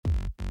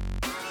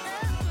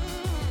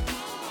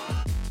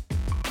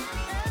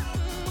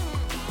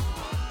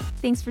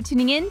Thanks for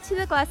tuning in to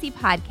the Glossy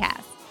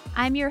Podcast.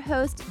 I'm your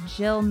host,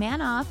 Jill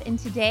Manoff, and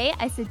today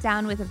I sit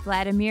down with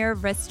Vladimir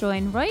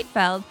Restoin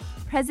Roitfeld,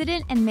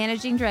 President and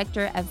Managing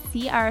Director of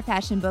CR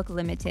Fashion Book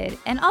Limited,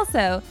 and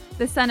also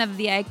the son of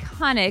the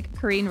iconic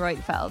Corinne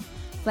Roitfeld.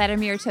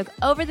 Vladimir took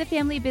over the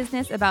family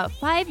business about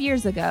 5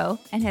 years ago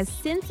and has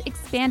since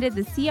expanded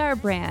the CR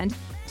brand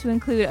to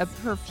include a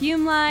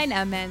perfume line,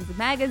 a men's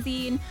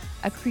magazine,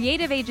 a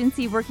creative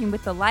agency working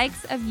with the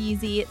likes of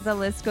Yeezy, the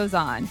list goes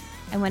on.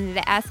 I wanted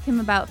to ask him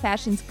about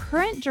fashion's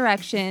current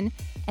direction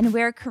and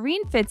where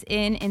Corinne fits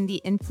in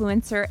the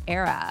influencer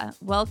era.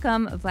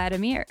 Welcome,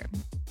 Vladimir.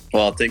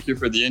 Well, thank you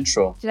for the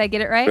intro. Did I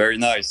get it right? Very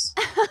nice.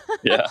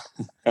 Yeah.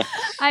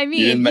 I mean,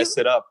 you didn't mess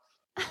it up.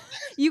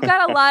 You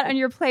got a lot on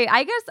your plate.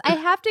 I guess I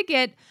have to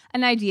get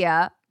an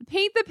idea.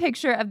 Paint the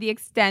picture of the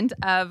extent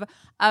of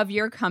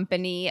your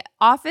company,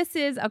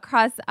 offices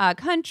across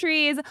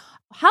countries.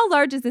 How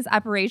large is this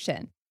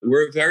operation?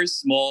 We're a very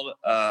small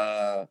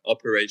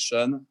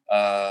operation.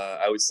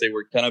 I would say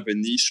we're kind of a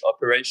niche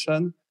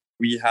operation.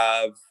 We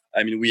had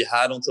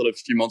until a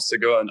few months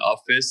ago an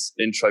office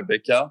in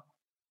Tribeca,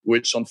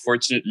 which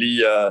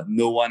unfortunately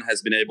no one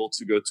has been able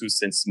to go to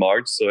since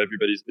March. So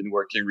everybody's been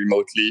working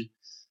remotely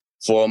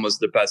for almost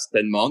the past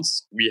 10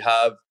 months. We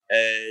have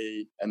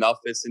an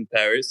office in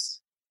Paris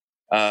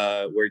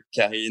where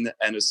Karine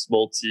and a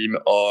small team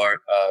are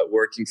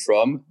working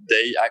from.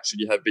 They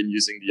actually have been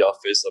using the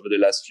office over the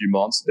last few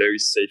months very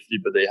safely,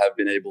 but they have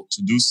been able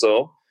to do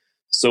so.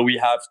 So we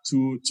have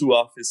two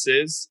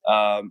offices.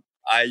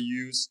 I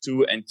used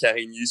to, and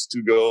Karine used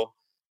to go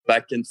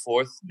back and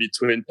forth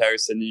between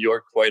Paris and New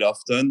York quite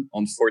often.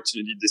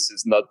 Unfortunately, this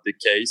is not the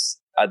case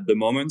at the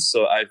moment.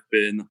 So I've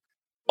been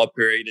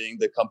operating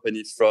the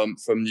company from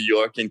New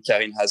York, and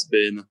Karine has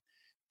been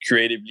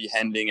creatively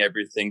handling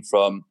everything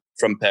from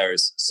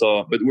Paris.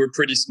 So, but we're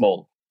pretty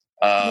small.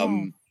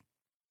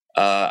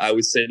 I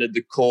would say that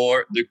the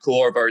core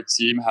of our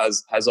team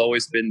has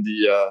always been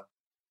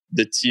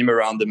the team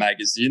around the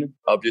magazine,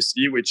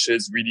 obviously, which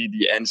is really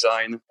the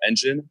engine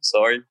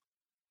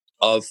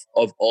of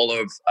all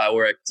of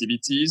our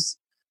activities.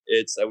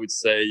 It's, I would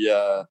say,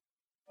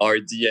 our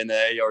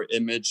DNA, our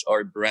image,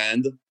 our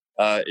brand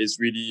is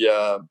really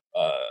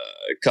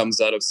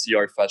comes out of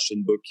CR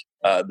Fashion Book,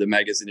 the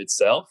magazine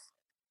itself,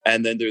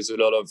 and then there's a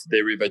lot of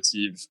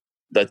derivative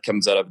that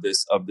comes out of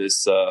this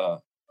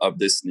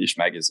niche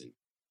magazine.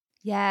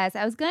 Yes,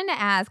 I was going to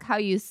ask how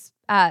you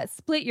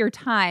split your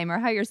time or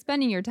how you're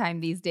spending your time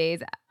these days.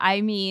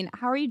 I mean,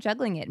 how are you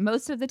juggling it?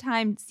 Most of the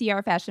time,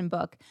 CR Fashion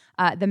Book,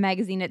 the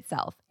magazine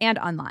itself, and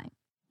online.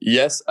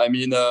 Yes, I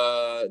mean,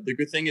 the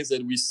good thing is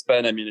that we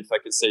spend, if I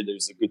could say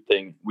there's a good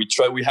thing,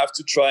 we have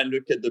to try and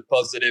look at the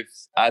positive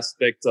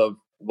aspect of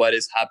what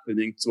is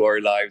happening to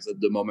our lives at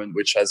the moment,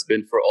 which has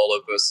been for all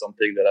of us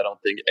something that I don't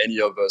think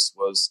any of us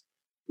was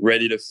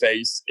ready to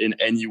face in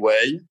any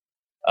way.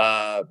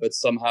 But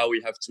somehow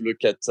we have to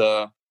look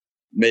at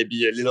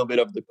maybe a little bit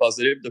of the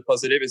positive. The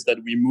positive is that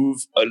we move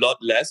a lot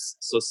less.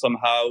 So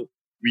somehow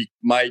we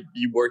might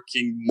be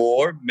working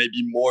more,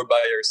 maybe more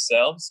by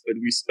ourselves, but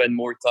we spend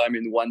more time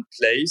in one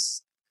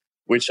place,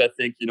 which I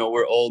think,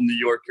 we're all New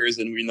Yorkers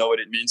and we know what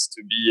it means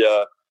to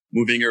be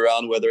moving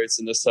around, whether it's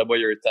in the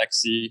subway or a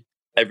taxi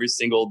every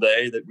single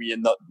day, that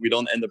we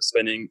don't end up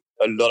spending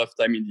a lot of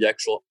time in the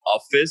actual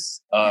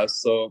office.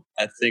 So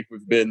I think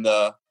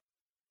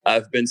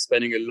I've been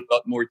spending a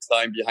lot more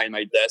time behind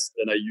my desk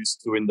than I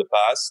used to in the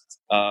past,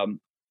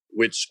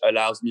 which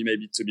allows me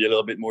maybe to be a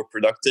little bit more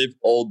productive,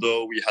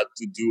 although we had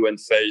to do and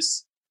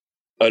face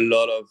a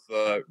lot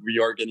of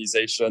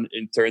reorganization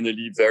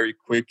internally very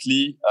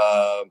quickly,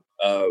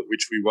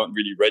 which we weren't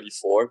really ready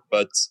for,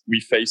 but we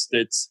faced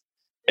it.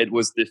 It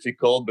was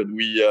difficult, but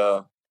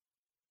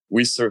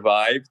we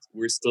survived.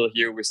 We're still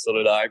here. We're still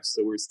alive.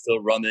 So we're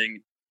still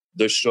running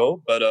the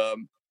show, but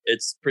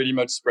it's pretty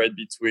much spread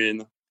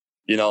between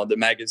the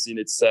magazine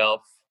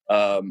itself,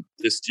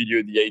 the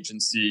studio, the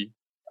agency,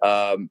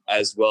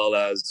 as well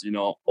as,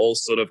 all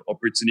sort of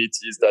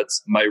opportunities that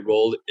my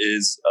role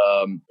is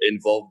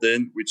involved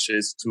in, which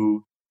is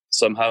to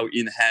somehow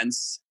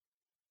enhance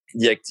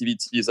the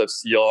activities of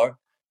CR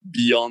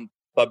beyond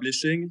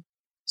publishing.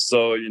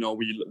 So,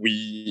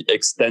 we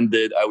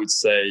extended, I would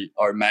say,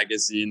 our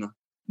magazine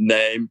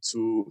name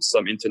to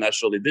some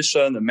international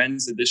edition, a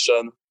men's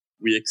edition.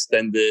 We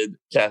extended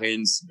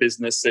Karine's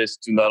businesses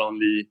to not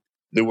only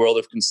the world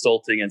of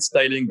consulting and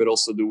styling, but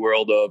also the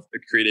world of a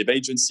creative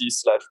agency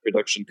 /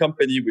 production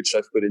company, which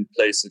I've put in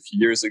place a few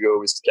years ago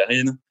with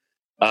Karine.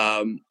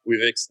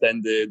 We've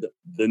extended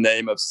the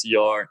name of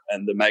CR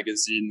and the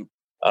magazine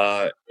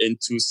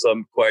into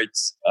some quite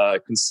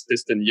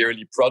consistent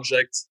yearly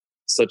projects,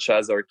 such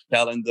as our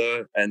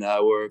calendar and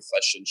our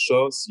fashion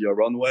show, CR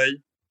Runway.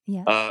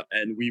 Yeah.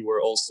 And we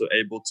were also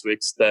able to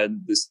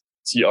extend this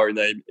CR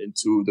name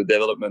into the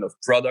development of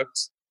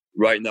products.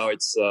 Right now,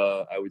 it's,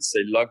 I would say,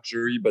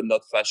 luxury, but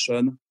not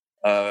fashion,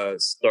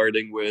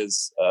 starting with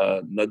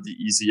not the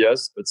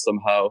easiest, but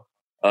somehow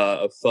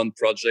a fun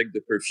project,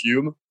 the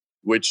perfume,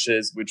 which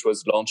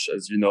was launched,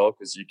 as you know,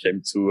 because you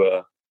came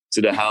to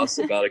the house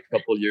about a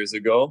couple years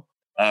ago.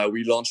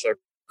 We launched our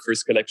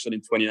first collection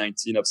in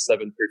 2019 of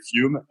 7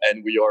 perfume,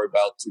 and we are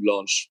about to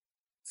launch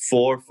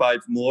 4 or 5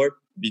 more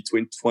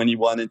between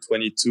 21 and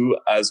 22,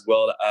 as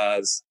well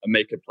as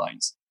makeup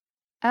lines.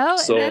 Oh,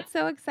 So that's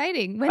so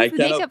exciting. I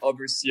kind of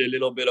oversee a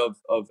little bit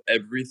of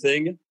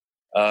everything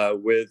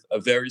with a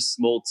very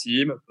small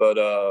team, but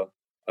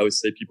I would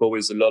say people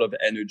with a lot of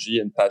energy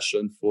and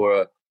passion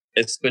for,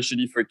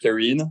 especially for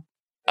Karine.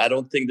 I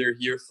don't think they're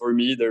here for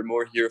me; they're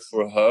more here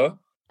for her.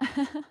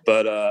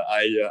 But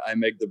I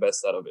make the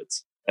best out of it,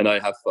 and I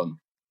have fun.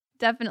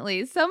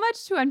 Definitely, so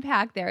much to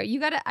unpack there.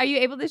 Are you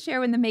able to share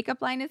when the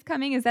makeup line is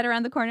coming? Is that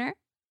around the corner?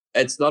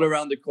 It's not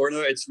around the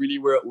corner. It's really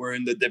we're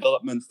in the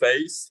development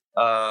phase.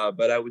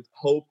 But I would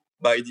hope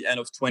by the end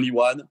of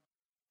 21,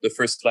 the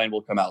first line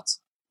will come out.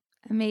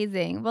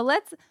 Amazing. Well,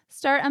 let's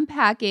start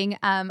unpacking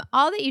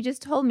all that you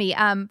just told me.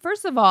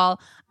 First of all,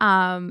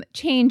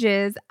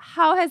 changes.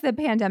 How has the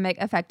pandemic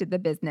affected the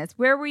business?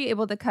 Where were you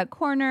able to cut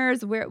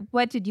corners?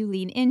 What did you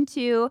lean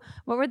into?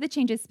 What were the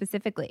changes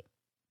specifically?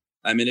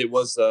 I mean, it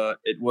was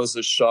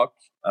a shock.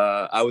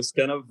 I was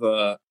kind of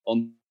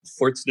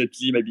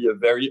unfortunately maybe a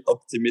very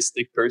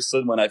optimistic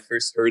person when I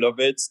first heard of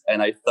it,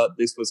 and I thought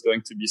this was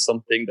going to be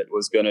something that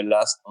was going to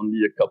last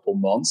only a couple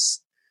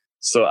months.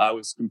 So I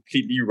was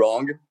completely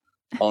wrong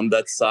on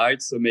that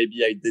side. So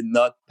maybe I did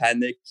not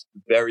panic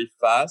very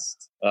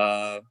fast,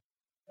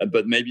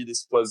 but maybe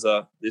this was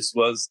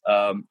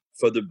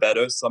for the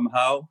better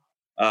somehow.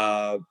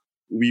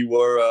 We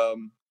were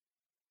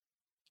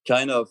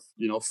kind of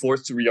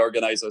forced to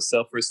reorganize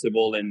ourselves first of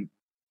all in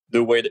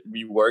the way that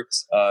we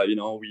worked.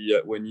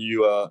 When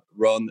you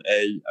run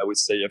I would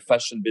say a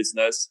fashion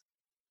business,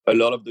 a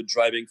lot of the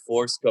driving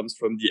force comes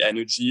from the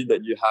energy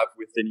that you have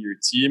within your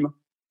team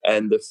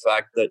and the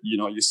fact that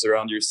you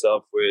surround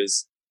yourself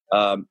with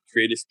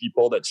creative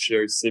people that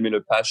share similar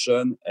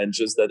passion, and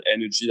just that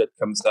energy that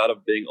comes out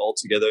of being all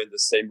together in the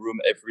same room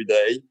every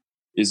day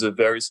is a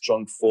very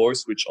strong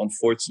force, which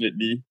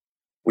unfortunately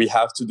we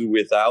have to do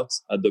without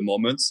at the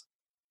moment.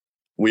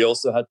 We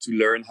also had to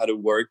learn how to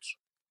work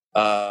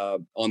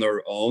on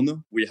our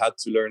own. We had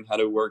to learn how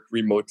to work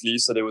remotely.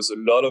 So there was a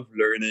lot of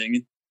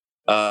learning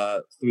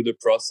through the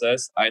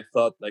process. I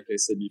thought, like I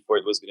said before,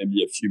 it was going to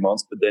be a few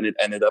months, but then it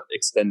ended up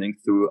extending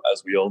through,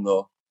 as we all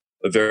know,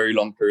 a very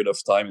long period of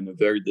time and a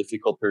very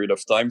difficult period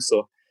of time.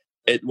 So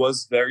it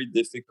was very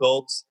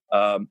difficult,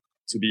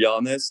 to be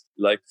honest,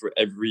 like for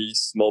every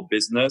small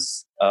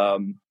business.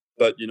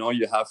 But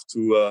you have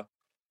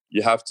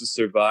to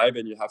survive,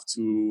 and you have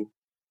to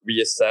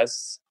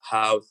reassess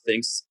how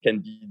things can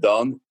be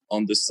done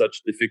under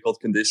such difficult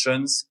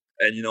conditions.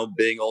 And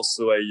being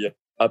also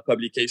a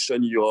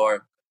publication, you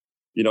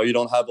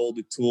don't have all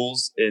the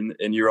tools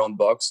in your own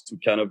box to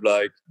kind of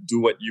like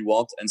do what you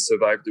want and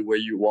survive the way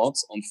you want.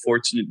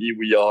 Unfortunately,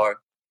 we are,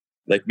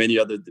 like many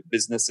other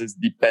businesses,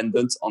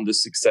 dependent on the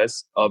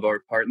success of our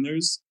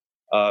partners.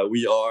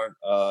 We are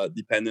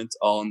dependent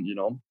on,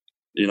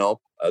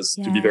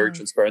 to be very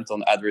transparent,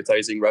 on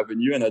advertising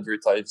revenue, and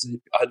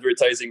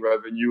advertising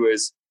revenue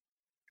is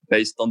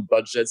based on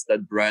budgets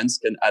that brands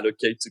can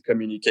allocate to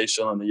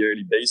communication on a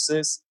yearly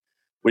basis,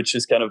 which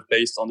is kind of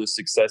based on the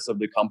success of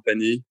the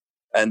company.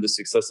 And the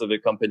success of the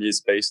company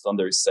is based on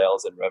their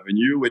sales and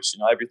revenue, which,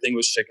 everything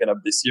was shaken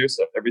up this year.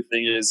 So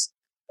everything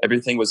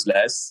was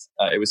less.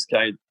 It was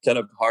kind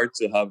of hard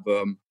to have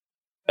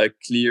a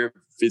clear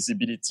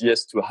visibility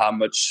as to how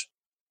much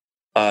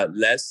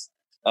less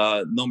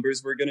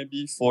numbers were going to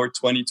be for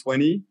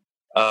 2020.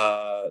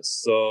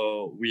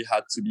 So we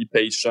had to be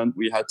patient.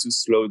 We had to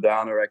slow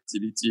down our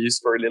activities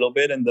for a little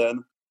bit. And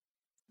then,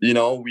 we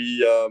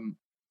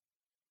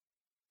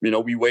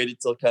waited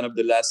till kind of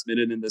the last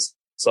minute in this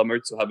summer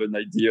to have an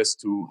idea as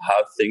to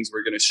how things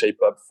were going to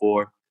shape up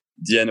for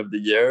the end of the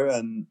year.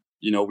 And,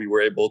 we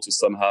were able to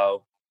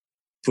somehow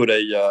put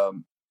a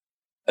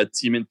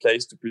team in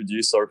place to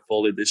produce our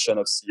fall edition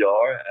of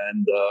CR.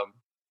 And,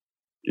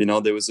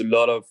 there was a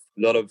lot of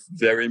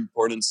very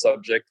important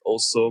subject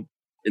also,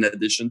 in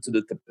addition to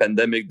the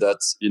pandemic, that,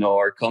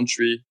 our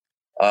country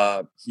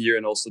here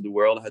and also the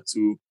world had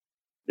to,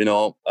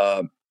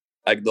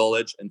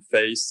 acknowledge and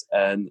face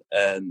and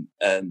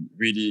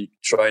really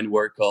try and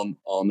work on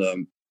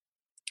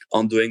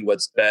doing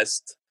what's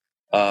best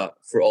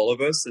for all of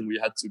us. And we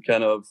had to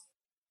kind of,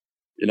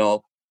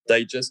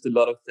 digest a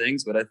lot of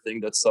things. But I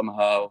think that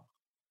somehow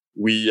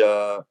we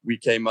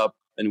came up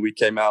and we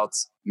came out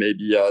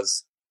maybe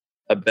as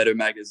a better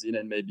magazine,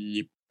 and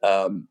maybe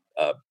I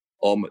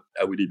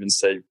would even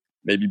say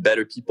maybe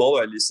better people,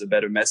 or at least a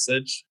better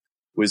message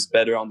with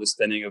better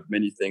understanding of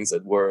many things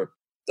that are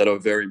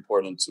very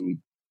important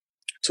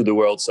to the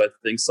world. So I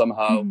think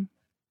somehow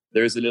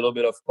there's a little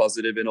bit of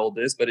positive in all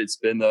this, but it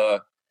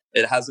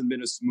hasn't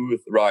been a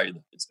smooth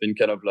ride. It's been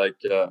kind of like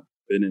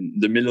been in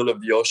the middle of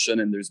the ocean,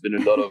 and there's been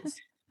a lot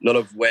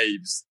of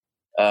waves.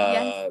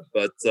 Yes.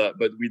 But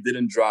we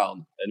didn't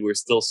drown, and we're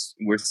still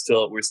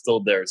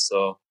there.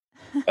 So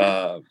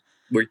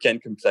we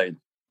can't complain.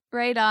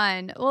 Right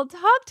on. Well,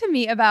 talk to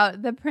me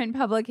about the print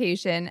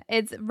publication.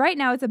 Right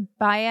now it's a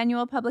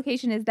biannual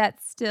publication. Is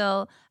that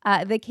still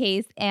the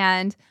case?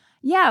 And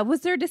Yeah.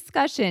 Was there a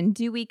discussion?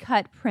 Do we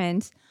cut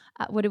print?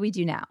 What do we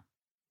do now?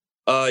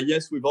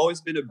 Yes, we've always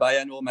been a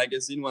biannual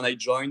magazine. When I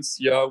joined,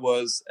 CR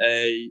was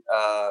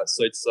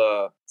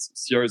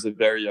CR is a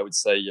very, I would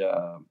say,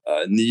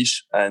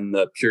 niche and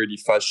purely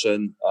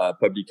fashion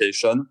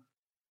publication.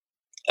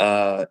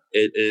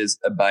 It is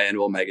a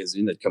biannual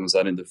magazine that comes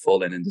out in the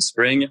fall and in the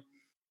spring.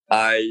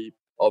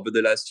 Over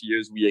the last few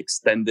years, we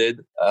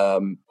extended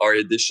our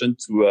edition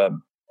to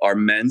our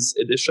men's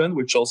edition,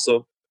 which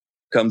also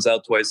comes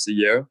out twice a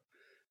year.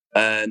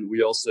 And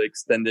we also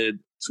extended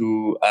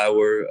to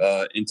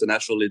our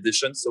international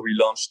edition. So we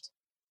launched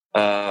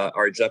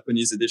our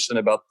Japanese edition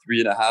about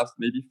 3.5,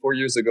 maybe 4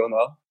 years ago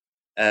now.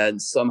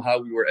 And somehow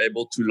we were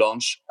able to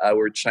launch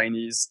our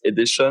Chinese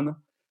edition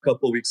a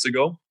couple of weeks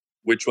ago,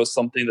 which was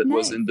something that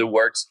was in the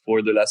works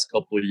for the last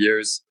couple of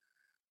years.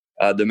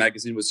 The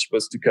magazine was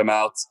supposed to come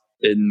out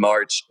in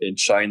March in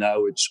China,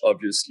 which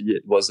obviously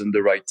it wasn't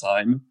the right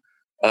time.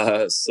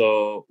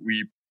 So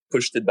we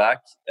pushed it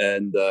back,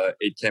 and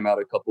it came out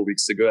a couple of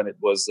weeks ago, and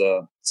it's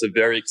a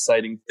very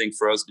exciting thing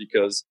for us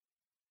because,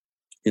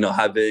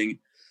 having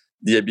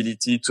the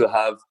ability to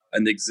have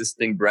an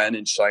existing brand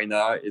in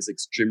China is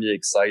extremely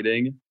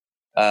exciting.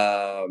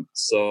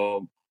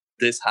 So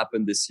this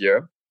happened this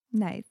year.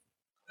 Nice.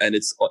 And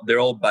they're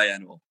all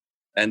biannual,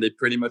 and they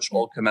pretty much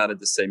all come out at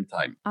the same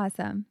time.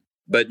 Awesome.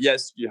 But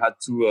yes, you had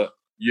to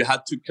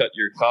cut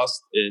your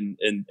cost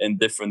in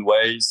different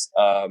ways.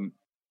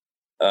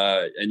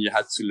 And you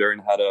had to learn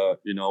how to,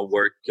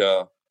 work.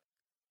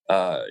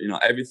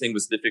 Everything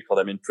was difficult.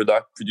 I mean,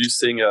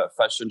 producing a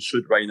fashion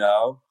shoot right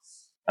now,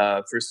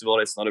 first of all,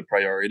 it's not a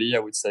priority, I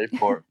would say,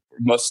 for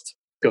most,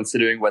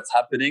 considering what's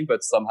happening.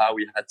 But somehow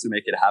we had to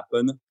make it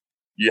happen.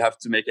 You have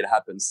to make it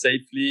happen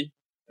safely,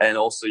 and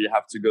also you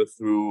have to go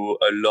through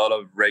a lot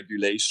of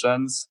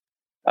regulations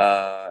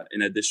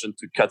in addition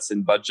to cuts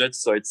in budget.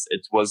 So it's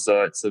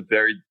a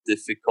very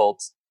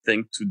difficult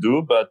thing to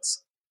do, but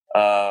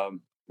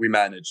we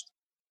managed.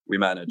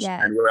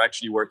 Yes. And we're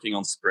actually working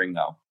on spring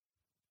now.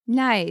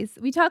 Nice.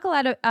 We talk a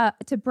lot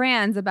to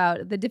brands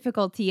about the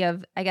difficulty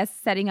of, I guess,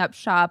 setting up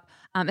shop,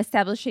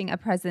 establishing a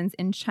presence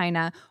in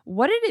China.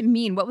 What did it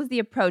mean? What was the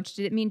approach?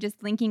 Did it mean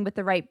just linking with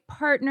the right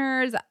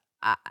partners?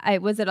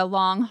 Was it a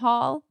long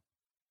haul?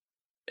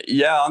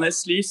 Yeah,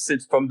 honestly,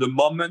 since from the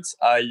moment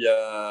I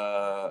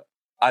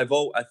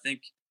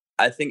think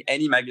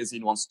any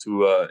magazine wants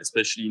to,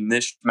 especially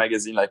niche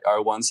magazine like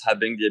our ones,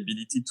 having the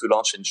ability to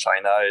launch in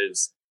China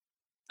is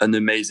an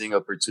amazing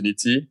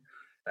opportunity.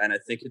 And I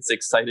think it's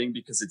exciting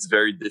because it's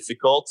very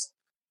difficult.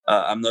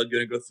 I'm not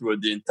going to go through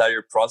the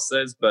entire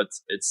process, but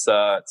it's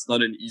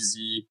not an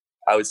easy,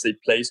 I would say,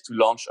 place to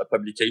launch a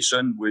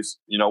publication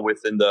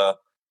within the,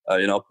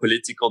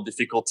 political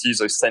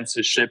difficulties or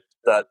censorship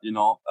that,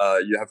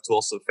 you have to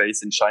also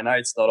face in China.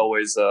 It's not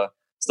always,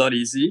 it's not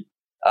easy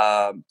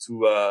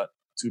to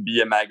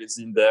be a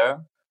magazine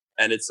there.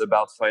 And it's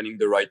about finding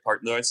the right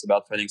partner. It's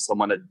about finding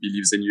someone that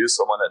believes in you,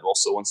 someone that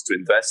also wants to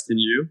invest in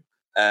you.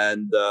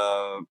 And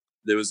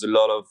there was a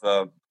lot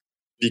of,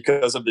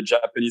 because of the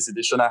Japanese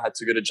edition, I had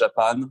to go to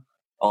Japan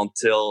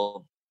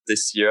until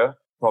this year,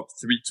 probably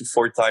 3 to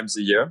 4 times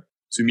a year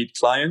to meet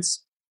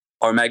clients.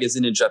 Our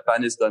magazine in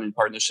Japan is done in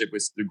partnership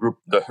with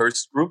the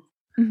Hearst Group.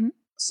 Mm-hmm.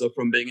 So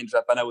from being in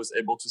Japan, I was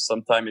able to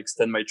sometime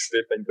extend my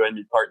trip and go and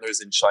meet partners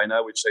in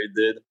China, which I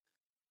did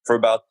for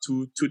about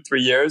 3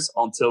 years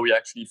until we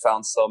actually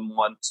found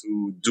someone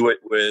to do it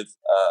with,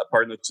 a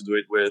partner to do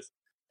it with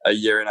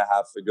 1.5 years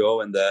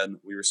ago. And then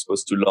we were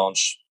supposed to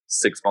launch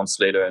 6 months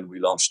later, and we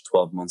launched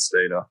 12 months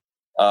later.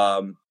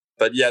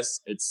 But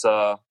yes, it's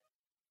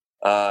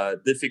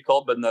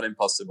difficult, but not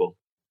impossible.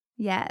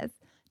 Yes.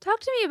 Talk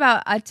to me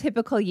about a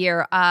typical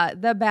year,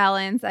 the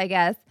balance, I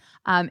guess,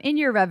 in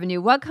your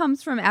revenue. What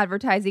comes from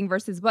advertising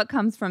versus what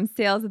comes from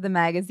sales of the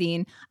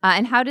magazine?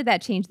 And how did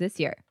that change this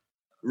year?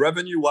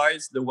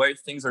 Revenue-wise, the way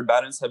things are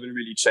balanced haven't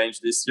really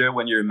changed this year.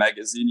 When you're a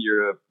magazine,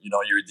 you're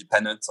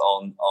dependent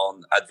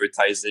on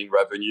advertising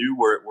revenue.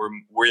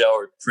 We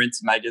are a print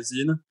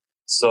magazine,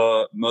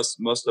 so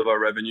most of our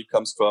revenue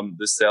comes from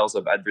the sales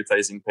of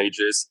advertising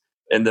pages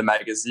in the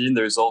magazine.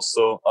 There's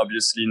also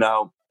obviously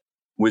now,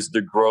 with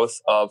the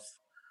growth of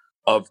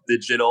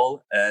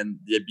digital and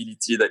the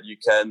ability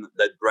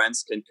that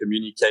brands can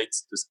communicate,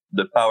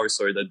 the power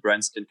that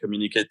brands can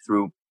communicate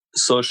through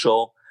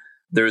social.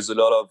 There's a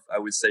lot of, I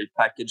would say,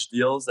 package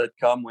deals that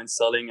come when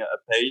selling a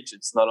page.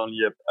 It's not only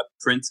a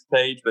print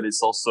page, but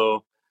it's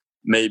also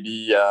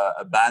maybe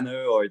a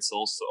banner, or it's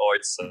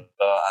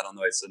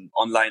an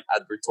online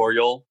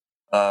advertorial,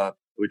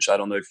 which I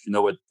don't know if you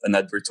know what an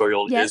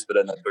advertorial is, but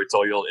an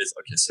advertorial is,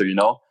 okay, so you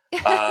know.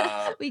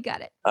 We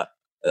got it.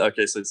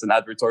 Okay, so it's an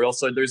advertorial.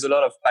 So there's a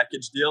lot of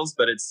package deals,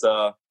 but it's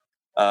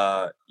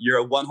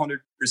you're 100%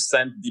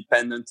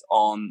 dependent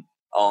on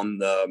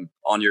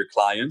your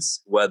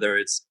clients, whether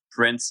it's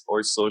print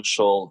or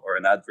social or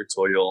an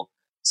advertorial.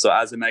 So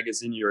as a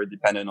magazine, you're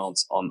dependent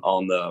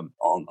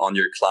on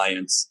your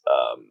clients'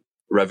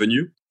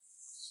 revenue.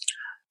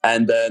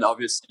 And then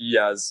obviously,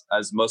 as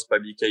most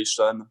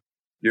publication,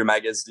 your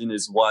magazine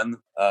is one,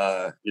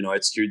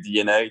 it's your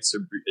DNA,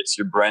 it's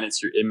your brand,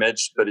 it's your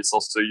image, but it's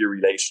also your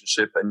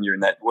relationship and your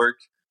network,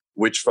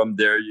 which from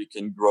there you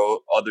can grow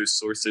other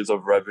sources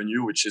of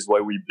revenue, which is why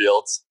we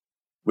built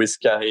with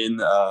Karine.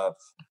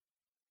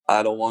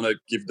 I don't want to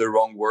give the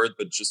wrong word,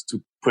 but just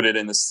to put it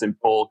in a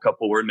simple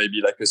couple word,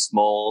 maybe like a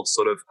small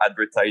sort of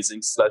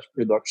advertising /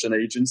 production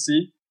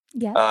agency,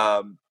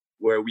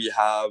 where we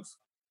have,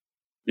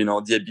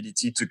 the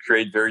ability to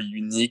create very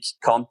unique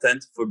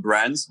content for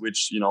brands,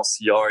 which,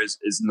 CR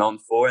is known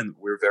for. And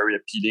we're very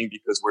appealing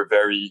because we're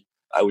very,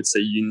 I would say,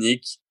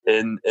 unique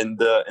in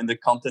the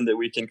content that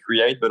we can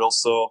create, but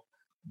also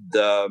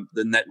the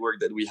network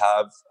that we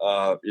have,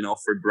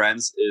 for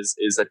brands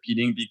is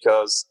appealing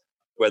because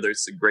whether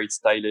it's a great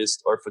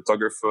stylist or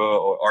photographer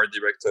or art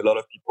director, a lot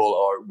of people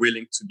are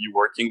willing to be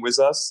working with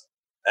us.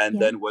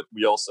 And then what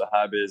we also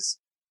have is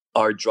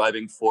our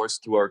driving force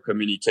to our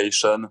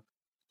communication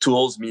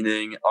tools,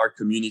 meaning our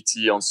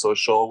community on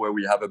social, where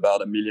we have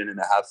about 1.5 million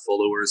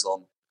followers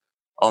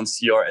on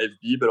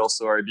CRFB, but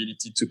also our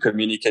ability to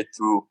communicate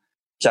through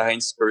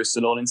Karine's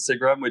personal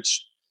Instagram,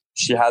 which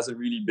she hasn't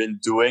really been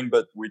doing,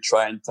 but we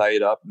try and tie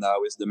it up now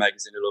with the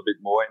magazine a little bit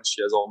more. And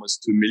she has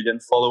almost 2 million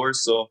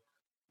followers. So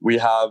we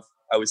have,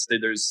 I would say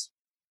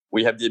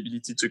we have the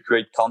ability to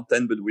create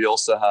content, but we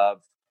also have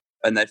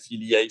an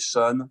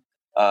affiliation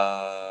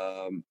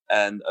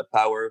and a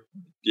power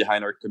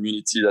behind our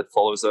community that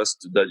follows us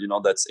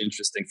that's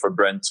interesting for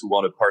brands to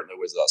want to partner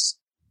with us.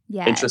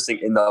 Yes. Interesting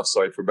enough,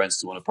 for brands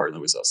to want to partner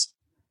with us.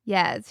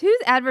 Yes. Who's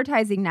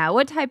advertising now?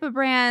 What type of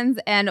brands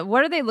and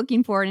what are they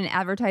looking for in an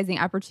advertising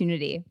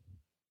opportunity?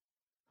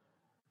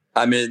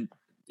 I mean,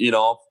 the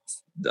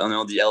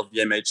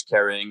LVMH,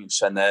 Kering,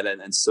 Chanel,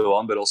 and so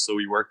on, but also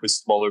we work with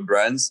smaller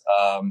brands.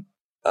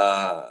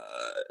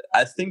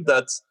 I think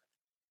that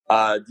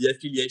the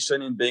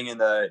affiliation in being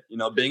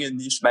being a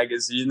niche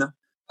magazine,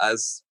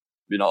 as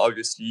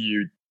obviously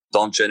you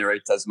don't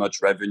generate as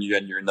much revenue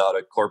and you're not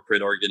a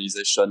corporate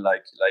organization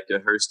like a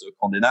Hearst or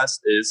Condé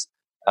Nast is.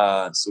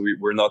 So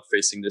we're not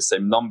facing the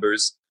same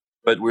numbers,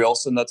 but we're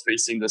also not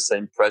facing the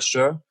same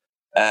pressure.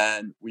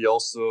 And we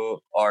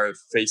also are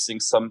facing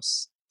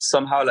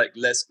somehow like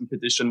less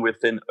competition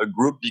within a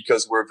group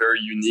because we're very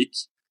unique.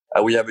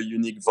 We have a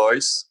unique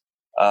voice.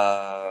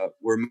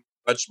 We're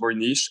much more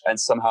niche. And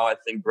somehow I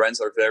think brands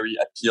are very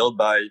appealed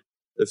by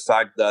the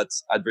fact that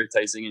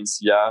advertising in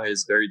CR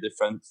is very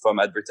different from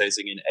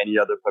advertising in any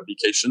other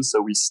publication. So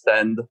we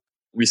stand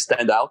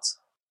out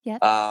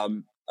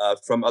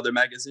from other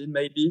magazines,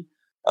 maybe,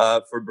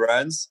 for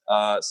brands.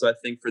 So I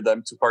think for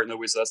them to partner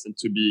with us and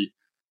to be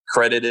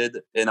credited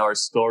in our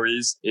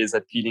stories is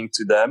appealing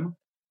to them.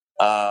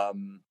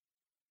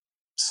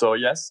 So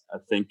yes, I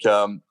think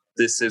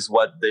this is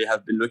what they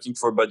have been looking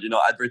for. But,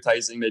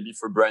 advertising maybe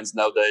for brands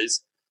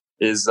nowadays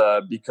is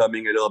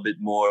becoming a little bit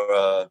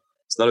more,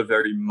 it's not a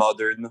very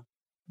modern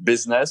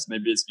business.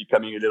 Maybe it's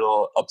becoming a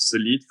little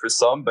obsolete for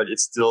some, but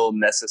it's still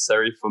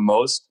necessary for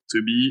most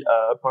to be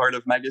a part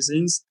of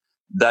magazines.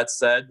 That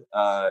said,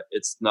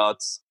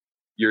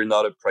 you're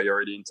not a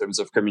priority in terms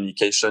of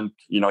communication.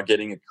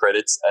 Getting a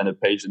credit and a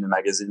page in the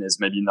magazine is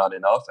maybe not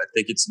enough. I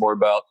think it's more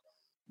about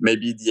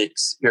maybe the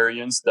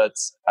experience that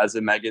as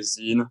a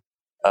magazine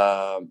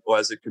or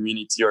as a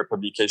community or a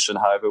publication,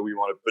 however we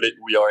want to put it,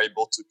 we are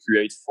able to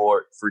create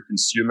for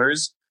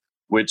consumers,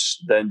 which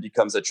then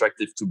becomes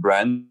attractive to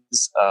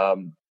brands.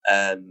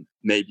 And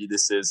maybe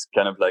this is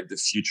kind of like the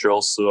future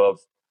also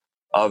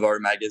of our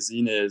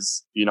magazine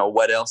is,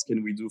 what else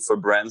can we do for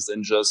brands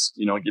than just,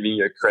 giving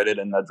you a credit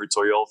and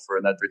advertorial for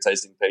an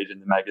advertising page in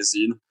the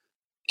magazine?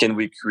 Can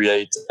we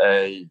create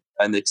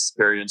an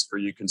experience for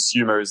you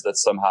consumers that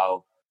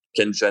somehow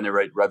can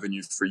generate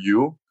revenue for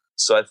you?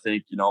 So I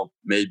think,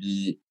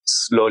 maybe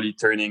slowly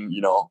turning,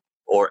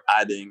 or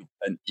adding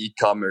an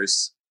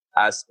e-commerce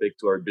aspect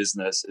to our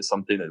business is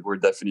something that we're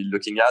definitely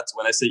looking at.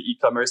 When I say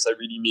e-commerce, I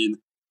really mean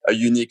a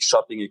unique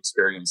shopping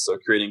experience. So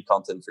creating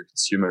content for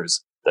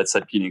consumers that's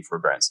appealing for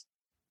brands.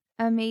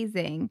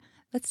 Amazing.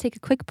 Let's take a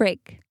quick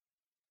break.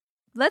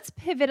 Let's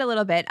pivot a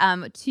little bit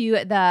to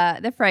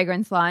the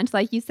fragrance launch.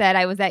 Like you said,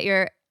 I was at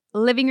your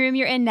living room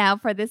you're in now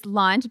for this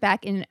launch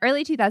back in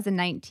early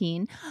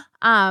 2019.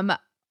 I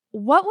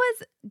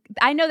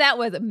know that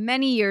was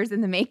many years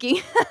in the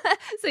making.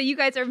 So you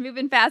guys are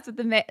moving fast with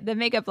the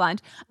makeup launch.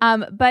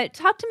 But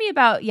talk to me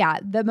about,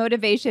 the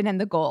motivation and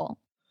the goal.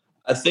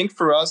 I think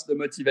for us, the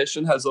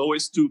motivation has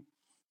always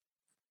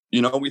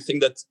we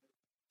think that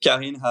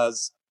Karine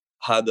has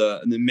had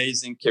an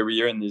amazing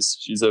career and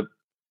she's a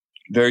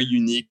very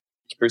unique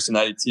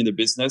personality in the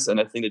business.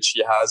 And I think that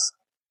she has,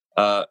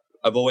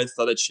 I've always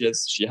thought that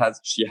she had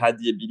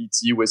the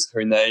ability with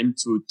her name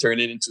to turn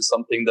it into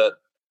something that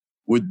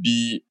would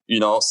be,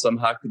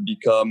 somehow could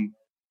become,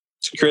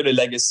 to create a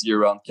legacy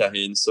around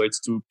Karine. So it's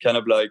to kind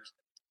of like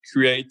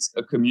create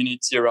a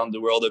community around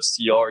the world of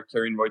CR,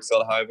 Karine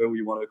Roitfeld, however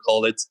we want to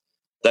call it,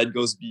 that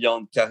goes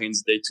beyond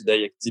Karine's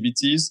day-to-day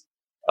activities.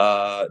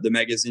 The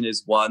magazine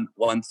is one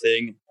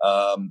thing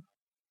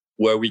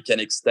where we can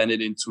extend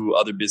it into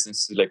other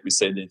businesses, like we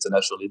say, the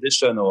international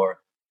edition or,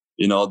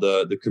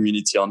 the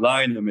community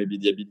online, or maybe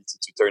the ability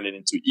to turn it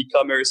into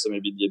e-commerce, or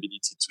maybe the ability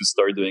to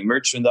start doing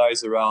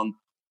merchandise around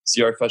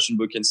CR Fashion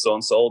Book and so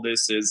on. So all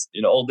this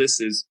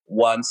is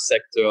one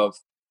sector of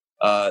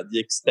the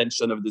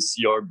extension of the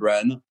CR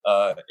brand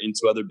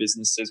into other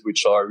businesses,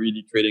 which are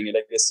really creating a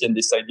legacy. And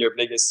this idea of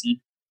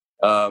legacy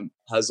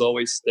has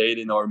always stayed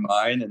in our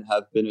mind and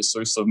have been a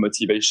source of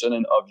motivation.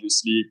 And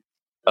obviously,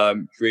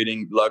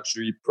 creating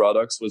luxury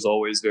products was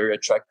always very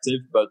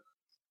attractive. But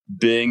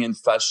being in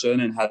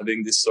fashion and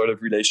having this sort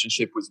of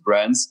relationship with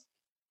brands,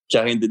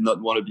 Karine did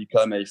not want to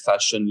become a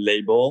fashion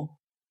label.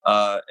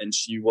 And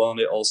she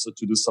wanted also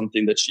to do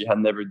something that she had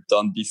never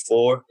done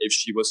before if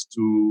she was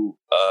to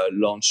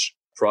launch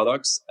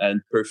products.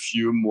 And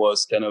perfume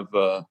was kind of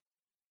a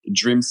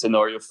dream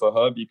scenario for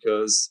her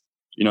because,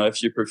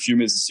 if your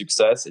perfume is a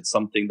success, it's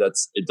something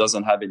it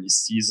doesn't have any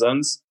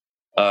seasons.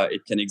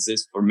 It can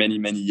exist for many,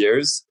 many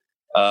years.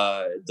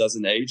 It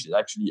doesn't age. It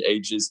actually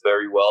ages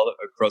very well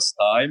across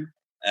time.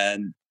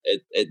 And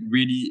it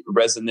really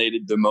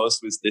resonated the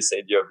most with this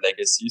idea of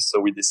legacy. So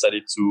we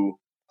decided to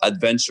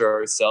adventure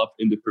ourselves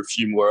in the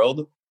perfume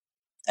world.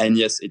 And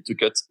yes, it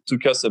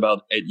took us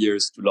about 8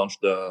 years to launch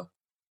the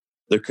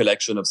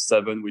collection of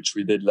 7, which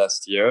we did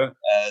last year.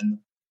 And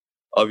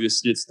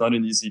obviously, it's not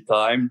an easy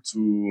time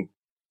to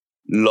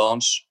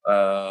launch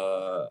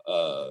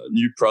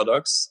new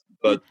products,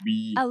 but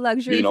a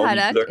luxury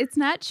product. It's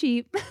not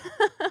cheap.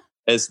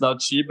 It's not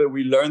cheap, but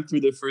we learned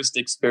through the first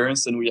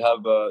experience, and we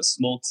have a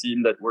small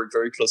team that worked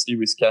very closely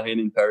with Karine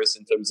in Paris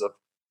in terms of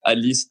at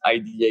least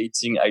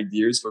ideating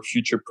ideas for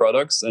future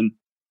products. And,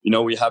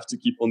 we have to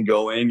keep on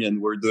going,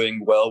 and we're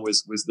doing well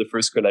with the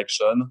first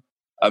collection.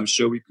 I'm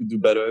sure we could do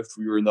better if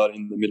we were not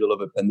in the middle of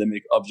a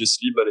pandemic,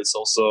 obviously, but it's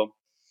also,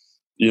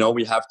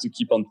 we have to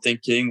keep on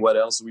thinking what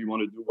else we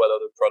want to do, what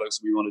other products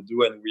we want to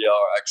do. And we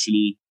are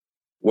actually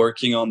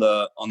working on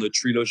the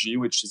trilogy,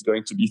 which is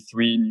going to be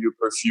 3 new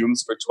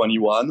perfumes for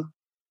 21.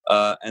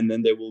 And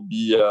then there will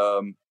be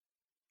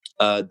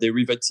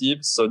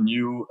derivatives, so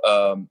new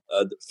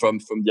from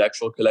the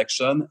actual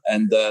collection.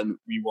 And then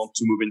we want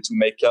to move into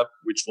makeup,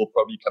 which will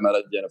probably come out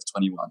at the end of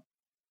 21.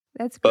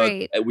 That's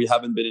great. But we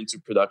haven't been into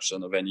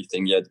production of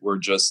anything yet. We're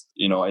just,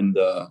 in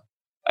the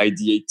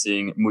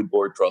ideating mood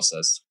board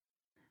process.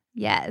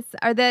 Yes.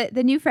 Are the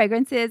new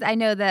fragrances? I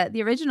know that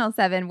the original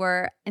 7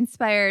 were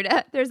inspired.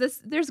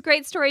 There's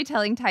great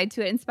storytelling tied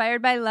to it.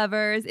 Inspired by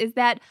lovers. Is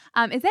that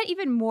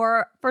even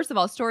more? First of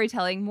all,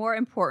 storytelling more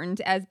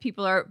important as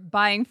people are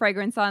buying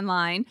fragrance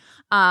online.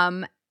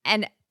 And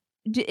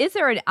is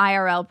there an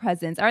IRL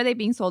presence? Are they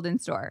being sold in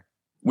store?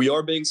 We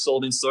are being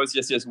sold in stores.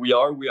 Yes, we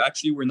are.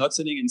 We're not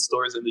selling in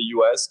stores in the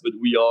US, but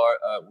we are.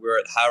 We're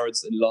at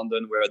Harrods in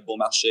London. We're at Bon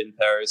Marché in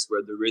Paris.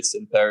 We're at the Ritz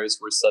in Paris.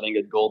 We're selling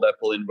at Gold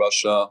Apple in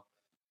Russia.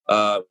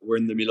 We're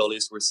in the Middle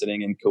East. We're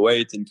sitting in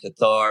Kuwait, in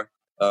Qatar.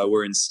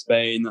 We're in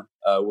Spain.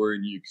 We're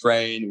in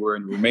Ukraine. We're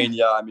in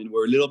Romania. I mean,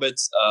 we're a little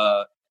bit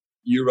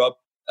Europe,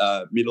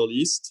 Middle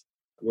East.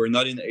 We're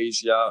not in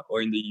Asia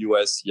or in the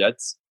US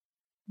yet.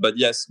 But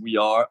yes, we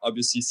are.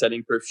 Obviously,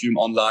 selling perfume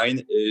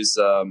online is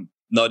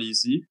not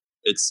easy.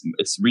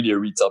 It's really a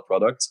retail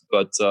product,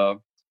 but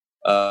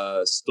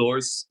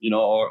stores,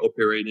 are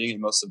operating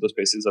in most of those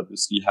places.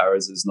 Obviously,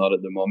 Harrods is not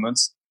at the moment,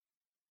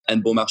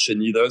 and Bon Marché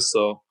neither.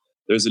 So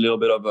there's a little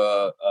bit of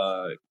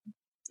a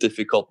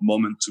difficult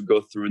moment to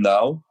go through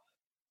now,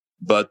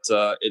 but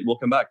it will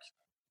come back.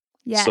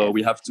 Yes. So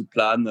we have to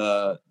plan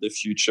the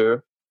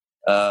future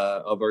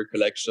of our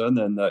collection,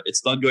 and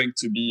it's not going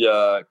to be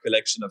a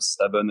collection of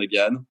 7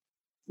 again.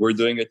 We're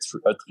doing a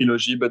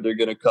trilogy, but they're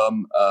going to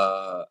come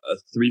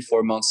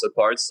 3-4 months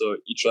apart. So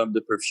each one of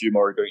the perfume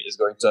is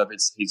going to have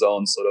his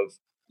own sort of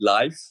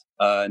life,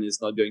 and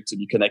it's not going to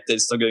be connected.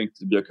 It's not going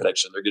to be a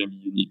collection. They're going to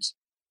be unique.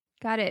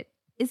 Got it.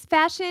 Is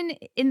fashion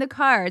in the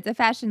cards, a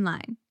fashion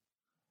line?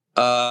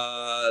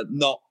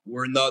 No,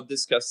 we're not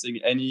discussing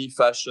any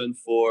fashion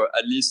for,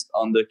 at least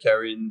on the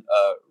Karine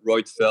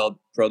Roitfeld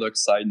product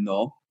side,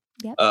 no.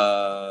 Yep.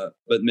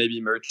 But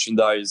maybe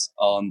merchandise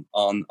on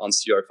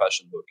CR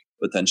Fashion Book,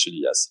 potentially,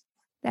 yes.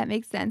 That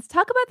makes sense.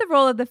 Talk about the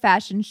role of the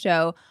fashion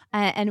show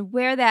and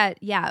where that,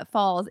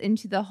 falls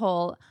into the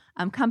whole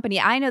company.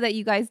 I know that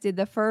you guys did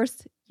the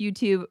first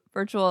YouTube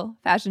virtual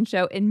fashion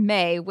show in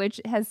May,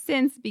 which has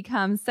since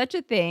become such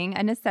a thing,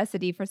 a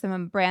necessity for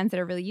some brands that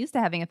are really used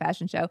to having a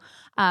fashion show.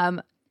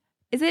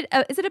 Is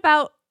it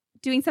about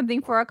doing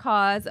something for a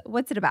cause?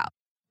 What's it about?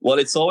 Well,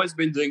 it's always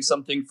been doing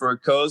something for a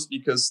cause,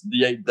 because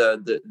the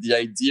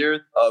idea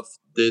of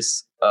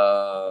this,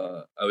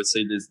 I would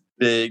say, this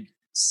big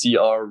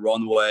CR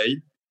runway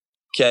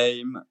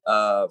came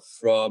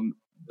from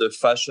the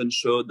fashion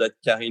show that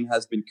Karine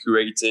has been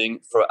curating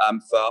for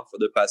amfAR for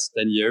the past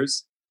 10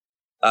 years.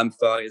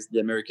 amfAR is the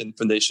American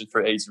Foundation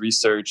for AIDS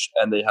Research,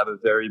 and they have a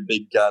very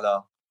big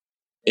gala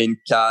in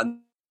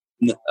Cannes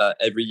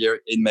every year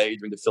in May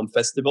during the film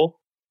festival.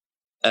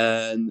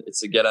 And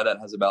it's a gala that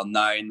has about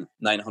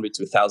 900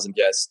 to 1,000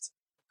 guests.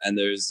 And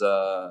there's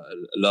a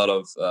lot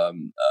of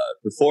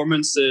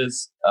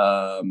performances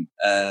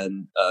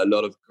and a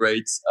lot of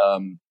great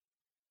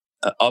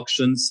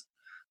auctions.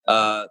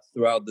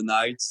 throughout the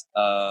night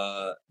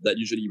that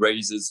usually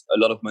raises a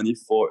lot of money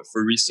for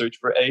research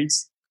for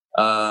AIDS.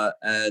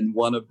 And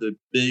one of the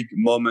big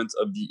moments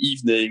of the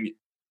evening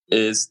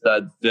is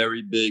that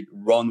very big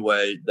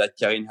runway that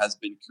Karine has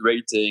been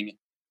curating,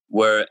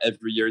 where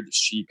every year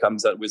she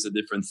comes out with a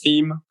different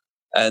theme.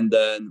 And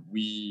then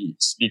we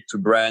speak to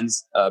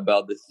brands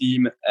about the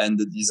theme, and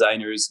the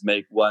designers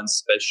make one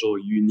special,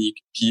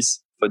 unique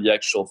piece for the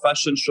actual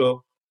fashion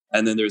show.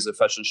 And then there's a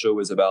fashion show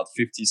with about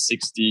 50,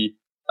 60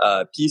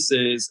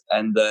 pieces.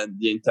 And then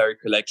the entire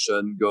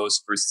collection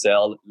goes for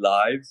sale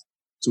live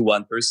to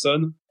one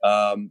person.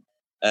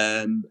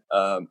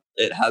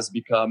 It has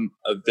become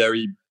a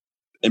very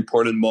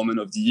important moment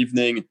of the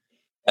evening.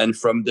 And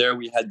from there,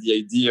 we had the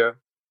idea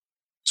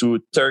to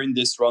turn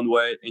this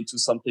runway into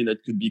something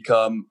that could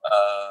become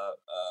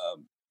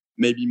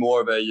maybe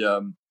more of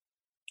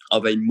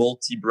a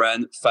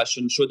multi-brand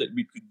fashion show that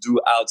we could do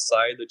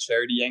outside the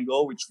charity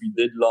angle, which we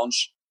did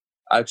launch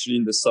actually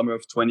in the summer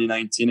of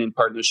 2019 in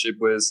partnership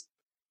with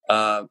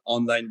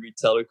online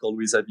retailer called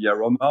Vis-a-vis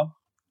Aroma.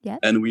 Yes.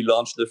 And we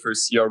launched the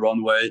first CR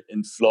runway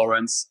in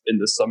Florence in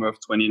the summer of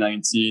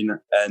 2019.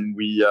 And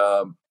we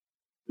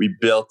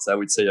built, I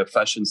would say, a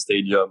fashion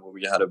stadium where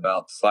we had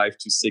about 5,000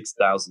 to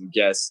 6,000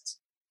 guests.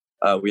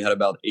 We had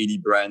about 80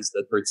 brands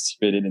that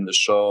participated in the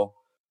show,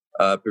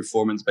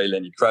 performance by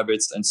Lenny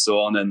Kravitz and so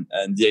on.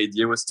 And the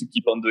idea was to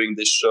keep on doing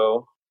this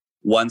show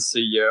once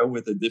a year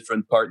with a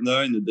different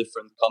partner in a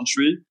different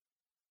country,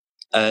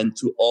 and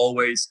to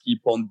always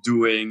keep on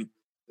doing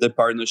the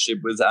partnership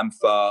with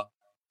amfAR,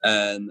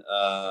 and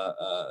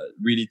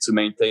really to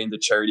maintain the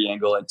charity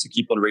angle and to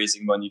keep on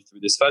raising money through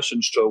this fashion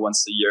show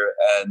once a year.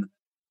 And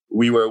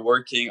we were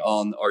working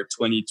on our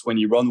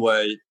 2020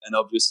 runway, and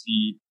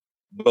obviously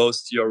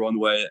both CR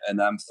runway and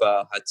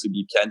amfAR had to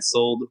be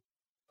canceled.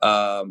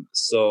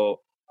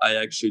 So I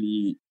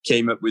actually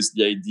came up with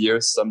the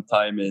idea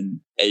sometime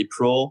in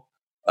April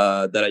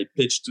that I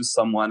pitched to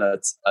someone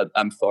at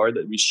amfAR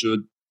that we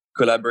should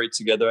collaborate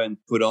together and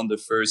put on the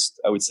first,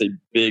 I would say,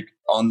 big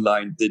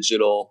online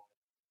digital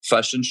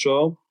fashion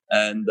show.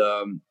 And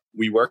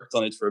we worked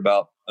on it for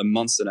about a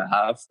month and a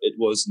half. It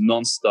was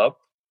nonstop.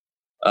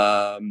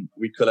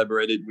 We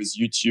collaborated with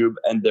YouTube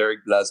and Derek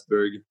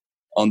Blasberg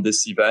on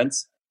this event.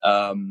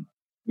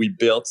 We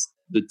built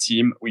the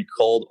team. We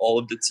called all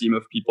of the team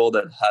of people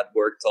that had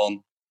worked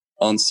on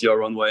CR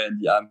Runway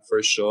and the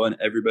amfAR show, and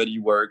everybody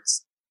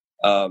worked.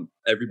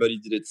 Everybody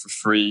did it for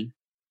free.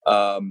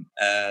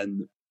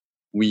 And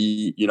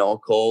we,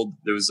 called.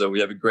 We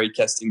have a great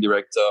casting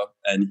director,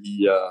 and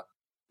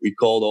we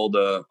called all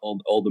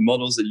the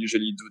models that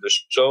usually do the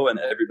show, and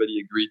everybody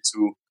agreed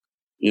to,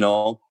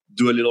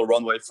 do a little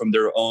runway from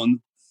their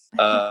own,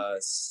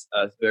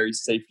 very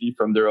safely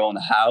from their own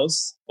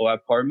house or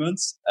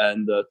apartments,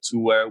 and to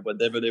wear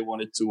whatever they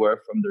wanted to wear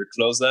from their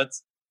closet.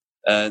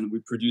 And we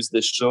produced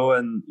this show,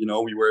 and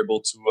we were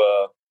able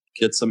to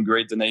get some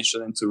great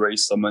donation and to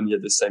raise some money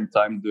at the same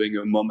time, during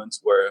a moment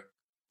where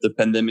the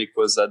pandemic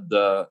was at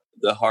the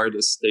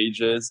hardest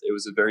stages. It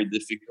was a very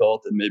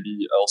difficult and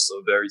maybe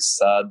also very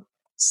sad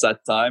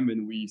time.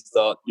 And we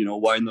thought,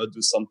 why not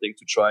do something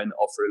to try and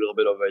offer a little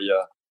bit of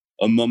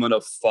a moment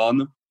of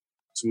fun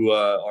to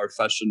our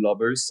fashion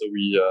lovers. So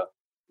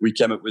we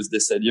came up with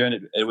this idea,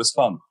 and it was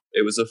fun.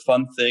 It was a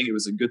fun thing. It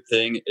was a good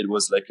thing. It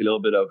was like a little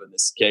bit of an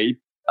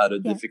escape at a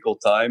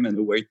difficult time and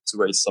a way to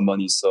raise some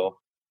money. So,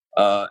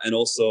 and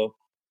also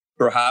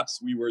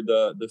perhaps we were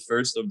the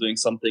first of doing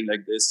something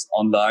like this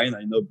online.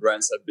 I know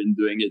brands have been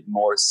doing it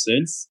more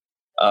since.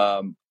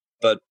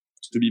 But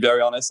to be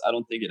very honest, I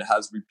don't think it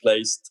has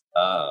replaced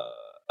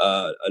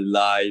a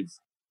live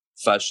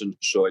fashion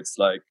show. It's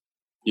like,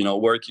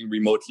 working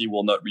remotely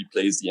will not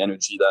replace the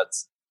energy that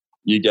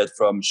you get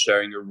from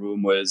sharing a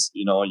room with,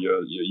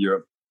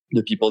 your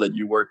the people that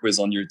you work with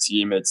on your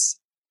team. It's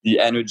the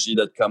energy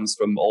that comes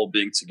from all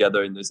being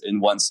together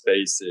in one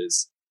space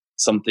is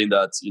something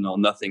that,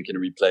 nothing can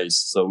replace.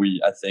 So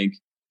I think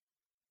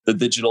the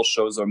digital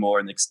shows are more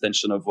an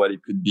extension of what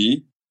it could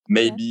be.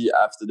 Maybe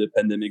after the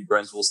pandemic,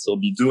 brands will still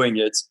be doing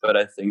it. But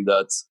I think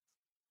that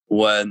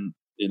when,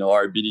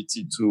 our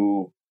ability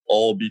to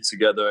all be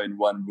together in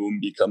one room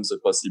becomes a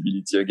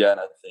possibility again,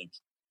 I think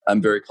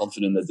I'm very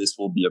confident that this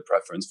will be a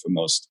preference for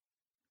most.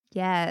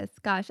 Yes.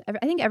 Gosh,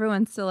 I think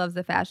everyone still loves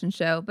the fashion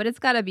show, but it's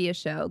got to be a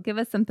show. Give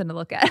us something to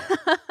look at.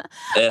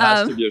 It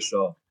has to be a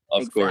show,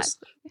 of course.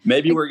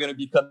 Maybe we're going to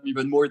become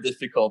even more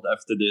difficult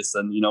after this,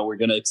 and we're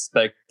going to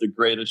expect the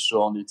greatest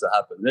show only to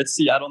happen. Let's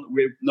see.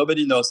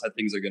 Nobody knows how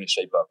things are going to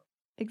shape up.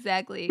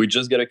 Exactly. We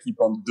just got to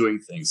keep on doing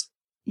things.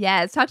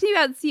 Yes. Talk to me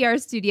about CR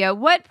Studio.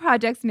 What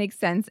projects make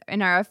sense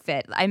and are a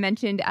fit? I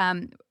mentioned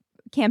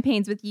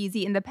campaigns with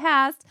Yeezy in the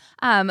past.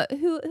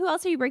 Who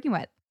else are you working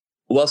with?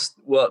 Well,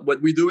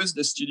 what we do is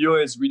the studio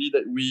is really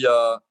that we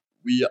are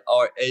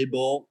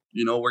able,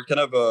 we're kind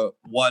of a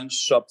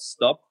one-stop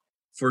shop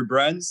for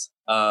brands.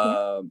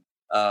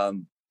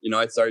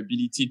 It's our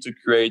ability to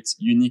create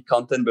unique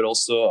content, but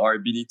also our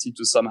ability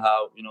to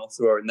somehow,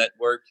 through our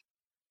network,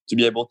 to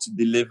be able to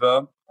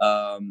deliver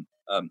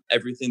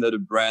everything that a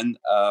brand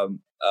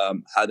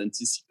had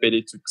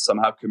anticipated to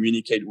somehow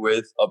communicate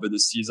with over the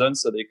season.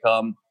 So they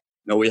come,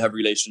 we have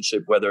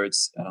relationship, whether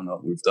it's, I don't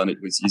know, we've done it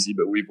with Yeezy,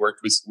 but we've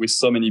worked with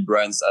so many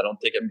brands. I don't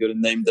think I'm going to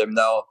name them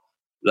now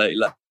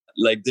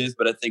like this,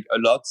 but I think a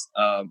lot.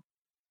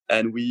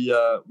 And we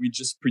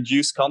just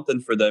produce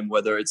content for them,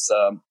 whether it's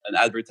an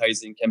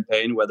advertising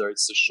campaign, whether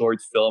it's a short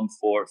film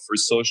for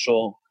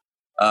social,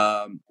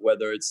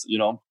 whether it's,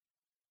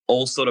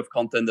 all sort of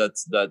content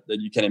that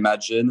you can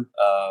imagine.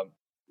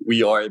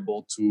 We are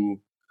able to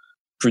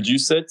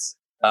produce it,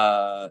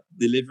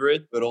 deliver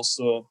it, but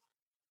also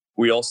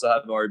we also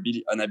have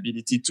an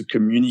ability to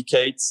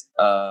communicate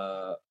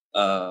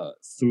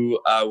through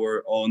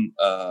our own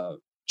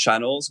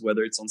channels,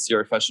 whether it's on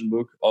CR Fashion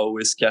Book or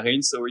with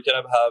Karine. So we kind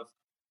of have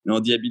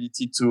the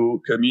ability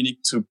to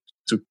communicate, to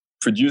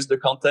produce the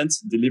content,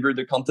 deliver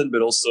the content,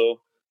 but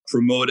also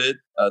promote it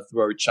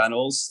through our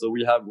channels. So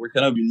we're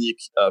kind of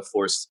unique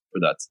force for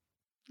that.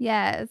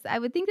 Yes, I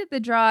would think that the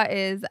draw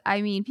is,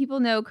 people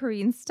know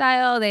Karine's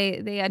style.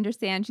 They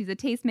understand she's a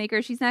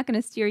tastemaker. She's not going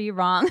to steer you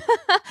wrong.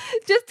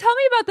 Just tell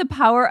me about the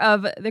power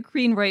of the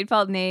Karine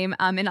Roitfeld name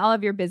in all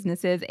of your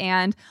businesses,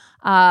 and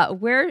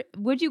where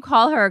would you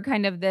call her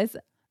kind of this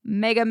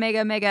mega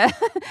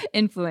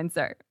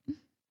influencer?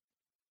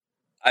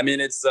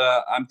 It's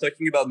I'm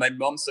talking about my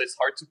mom, so it's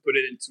hard to put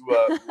it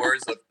into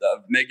words of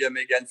mega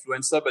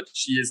influencer, but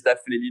she is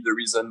definitely the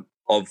reason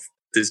of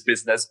this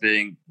business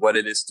being what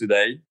it is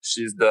today.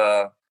 She's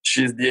the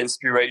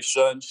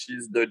inspiration.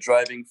 She's the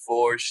driving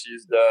force.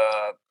 She's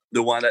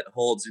the one that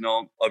holds,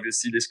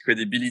 obviously this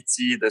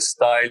credibility, the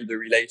style, the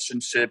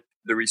relationship,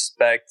 the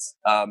respect.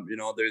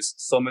 There's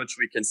so much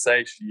we can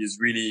say. She is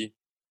really,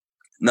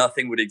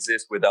 nothing would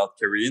exist without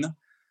Karine.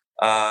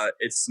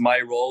 It's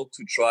my role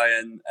to try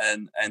and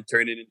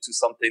turn it into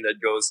something that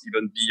goes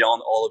even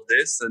beyond all of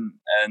this.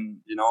 And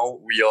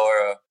we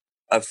are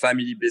a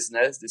family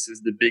business. This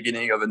is the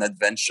beginning of an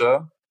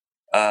adventure.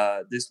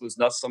 This was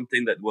not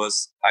something that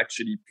was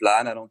actually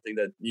planned. I don't think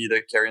that neither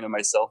Karine or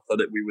myself thought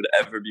that we would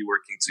ever be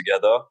working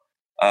together.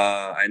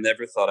 I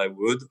never thought I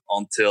would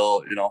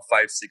until,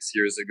 5-6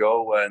 years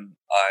ago when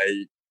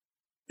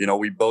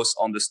we both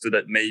understood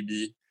that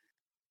maybe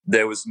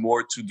there was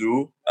more to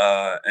do.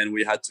 And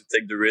we had to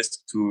take the risk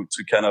to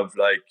kind of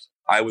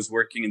I was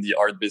working in the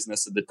art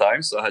business at the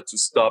time. So I had to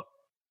stop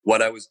what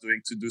I was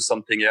doing to do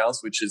something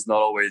else, which is not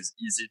always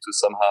easy to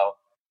somehow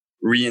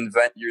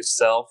reinvent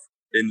yourself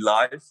in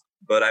life.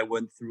 But I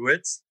went through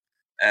it,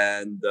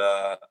 and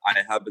I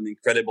have an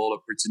incredible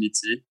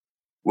opportunity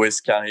with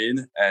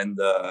Karine, and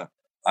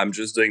I'm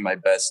just doing my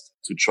best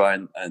to try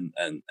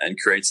and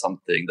create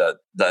something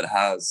that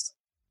has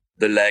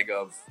the leg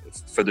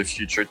for the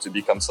future to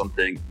become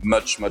something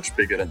much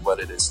bigger than what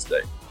it is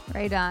today.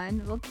 Right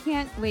on. Well,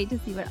 can't wait to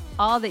see what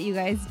all that you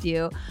guys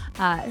do.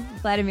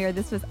 Vladimir,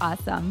 this was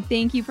awesome.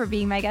 Thank you for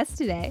being my guest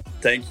today.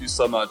 Thank you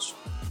so much.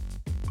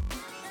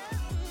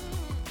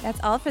 That's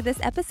all for this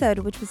episode,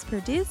 which was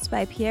produced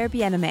by Pierre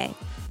Bien-Aimé.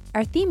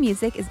 Our theme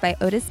music is by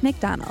Otis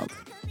McDonald.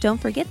 Don't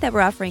forget that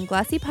we're offering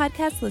Glossy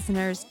Podcast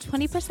listeners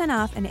 20%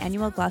 off an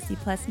annual Glossy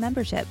Plus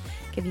membership,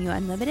 giving you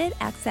unlimited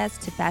access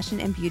to fashion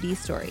and beauty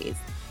stories.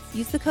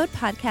 Use the code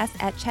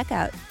podcast at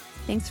checkout.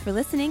 Thanks for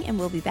listening, and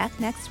we'll be back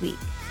next week.